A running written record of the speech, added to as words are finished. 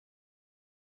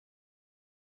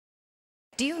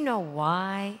Do you know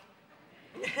why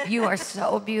you are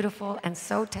so beautiful and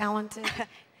so talented?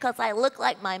 Because I look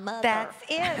like my mother. That's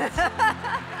it.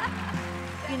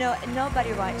 You know,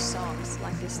 nobody writes songs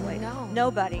like this lady. No.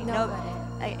 Nobody.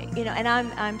 Nobody. You know, and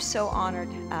I'm so honored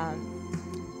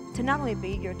to not only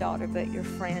be your daughter, but your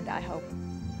friend, I hope.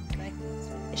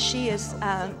 She is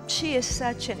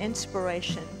such an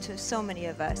inspiration to so many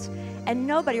of us. And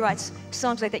nobody writes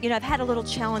songs like that. You know, I've had a little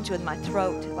challenge with my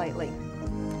throat lately.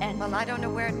 And Well, I don't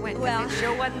know where it went. Well- It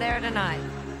sure wasn't there tonight.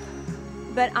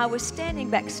 But I was standing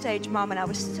backstage, Mom, and I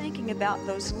was thinking about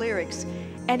those lyrics.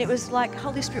 And it was like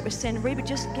Holy Spirit was saying, Reba,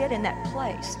 just get in that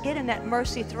place. Get in that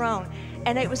mercy throne.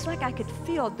 And it was like I could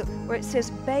feel, where it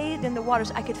says, bathe in the waters.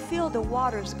 I could feel the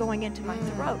waters going into my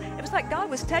throat. It was like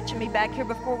God was touching me back here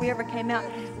before we ever came out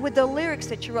with the lyrics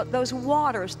that you wrote. Those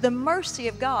waters, the mercy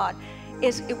of God,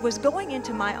 it was going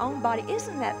into my own body.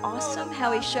 Isn't that awesome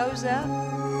how He shows up?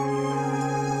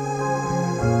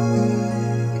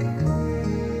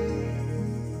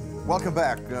 Welcome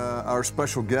back. Our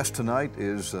special guest tonight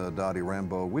is Dottie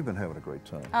Rambo. We've been having a great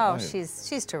time. Oh,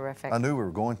 she's terrific. I knew we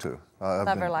were going to.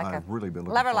 Love her like I've really been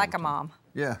looking love her forward like a to it. mom.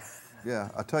 Yeah, yeah.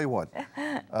 I tell you what,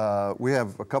 we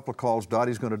have a couple of calls.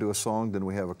 Dottie's going to do a song. Then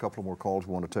we have a couple more calls.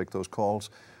 We want to take those calls.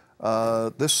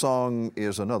 This song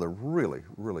is another really,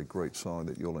 really great song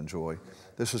that you'll enjoy.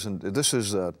 This is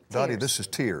Dottie. This is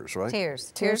Tears, right?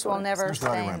 Tears. Tears will never Here's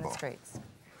Dottie stay in Rambo. the streets.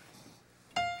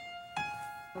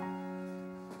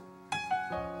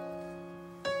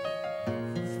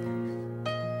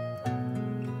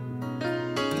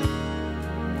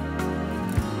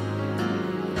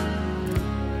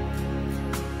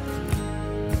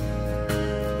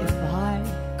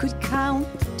 Could count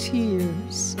the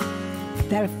tears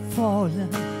that have fallen,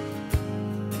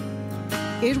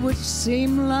 it would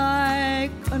seem like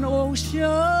an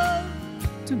ocean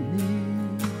to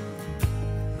me.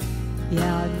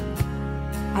 Yeah,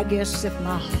 I guess if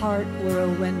my heart were a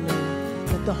window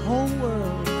that the whole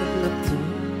world could look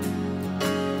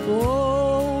through,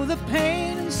 oh, the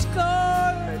pain and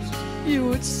scars you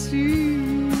would see.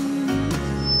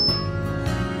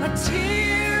 My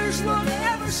tears will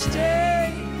never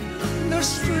stay in the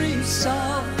streets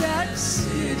of that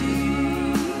city.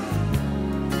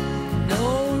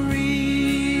 No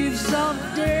wreaths of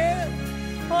death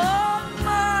on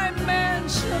my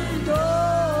mansion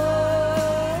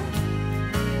door.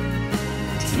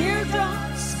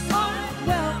 Teardrops aren't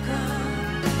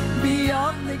welcome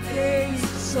beyond the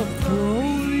gates of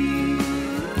glory,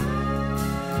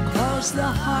 'cause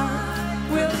the heart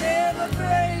will never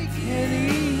break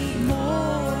anymore.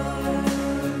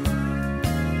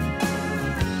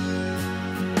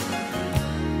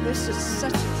 This is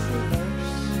such a true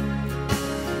verse.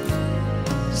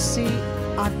 See,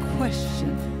 I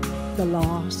question the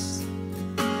loss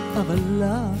of a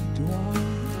loved one,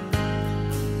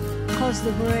 'cause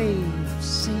the grave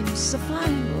seems so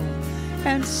final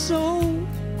and so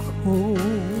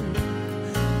cold.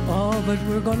 Oh, but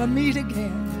we're gonna meet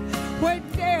again where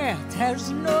death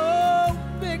has no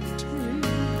victory,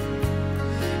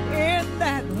 in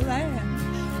that land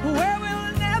where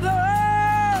we'll never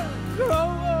grow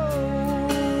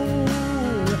old.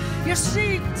 You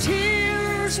see,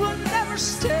 tears will never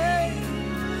stay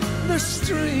in the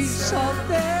streets of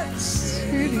that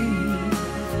city.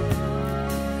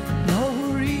 No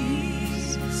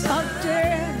wreaths of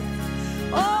death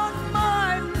on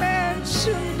my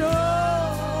mansion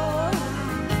door.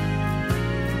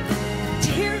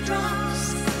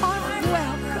 Teardrops aren't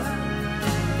welcome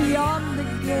beyond the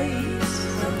gates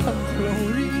of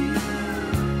glory,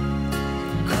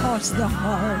 'cause the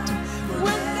heart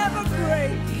will never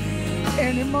break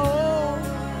anymore.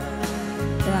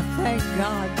 And I thank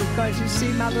God, because you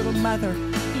see, my little mother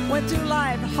went through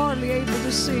life hardly able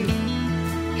to see.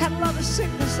 Had a lot of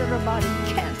sickness in her body.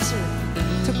 Cancer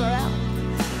took her out.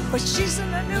 But she's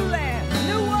in a new land, a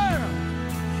new world.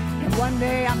 And one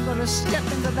day I'm going to step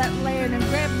into that land and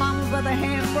grab Mama by the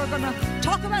hand. We're going to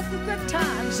talk about the good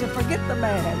times and forget the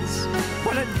bads.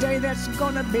 What a day that's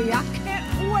going to be. I can't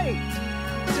wait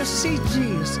to see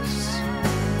Jesus.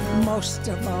 Most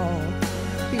of all,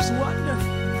 He's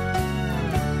wonderful.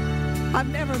 I've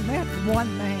never met one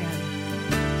man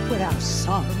without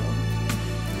sorrow.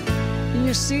 And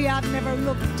you see, I've never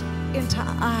looked into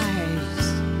eyes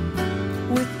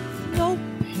with no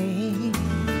pain.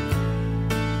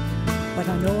 But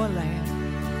I know a land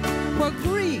where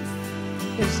grief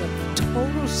is a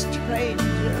total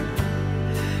stranger,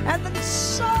 and the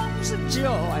songs of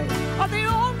joy are the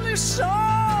only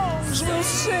songs we'll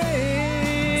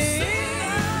sing.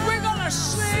 We're gonna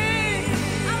sing,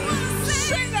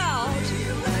 sing out,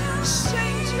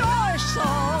 sing joy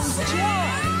songs,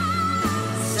 joy.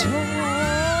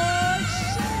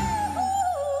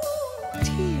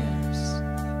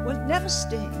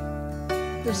 stain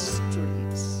the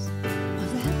streets of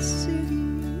that city.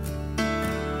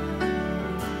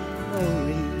 No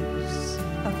wreaths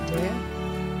of death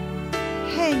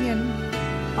hanging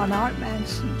on our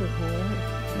mansion door.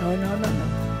 No, no, no, no.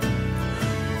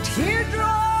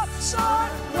 Teardrops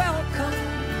aren't welcome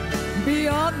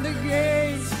beyond the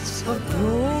gates of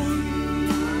glory.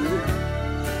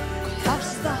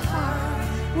 'Cause the heart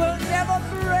will never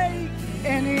break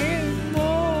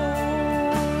anymore.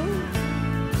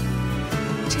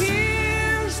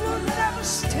 Tears will never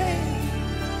stain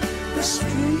the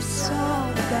streets of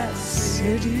that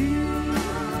city.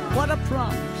 What a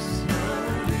promise.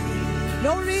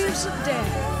 No wreaths of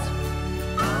death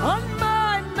on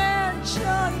my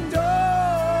mansion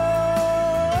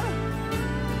door.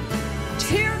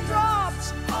 Teardrops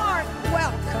aren't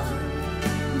welcome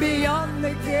beyond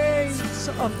the gates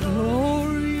of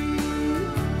glory.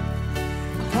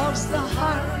 'Cause the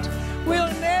heart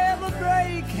will never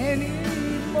break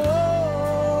anymore.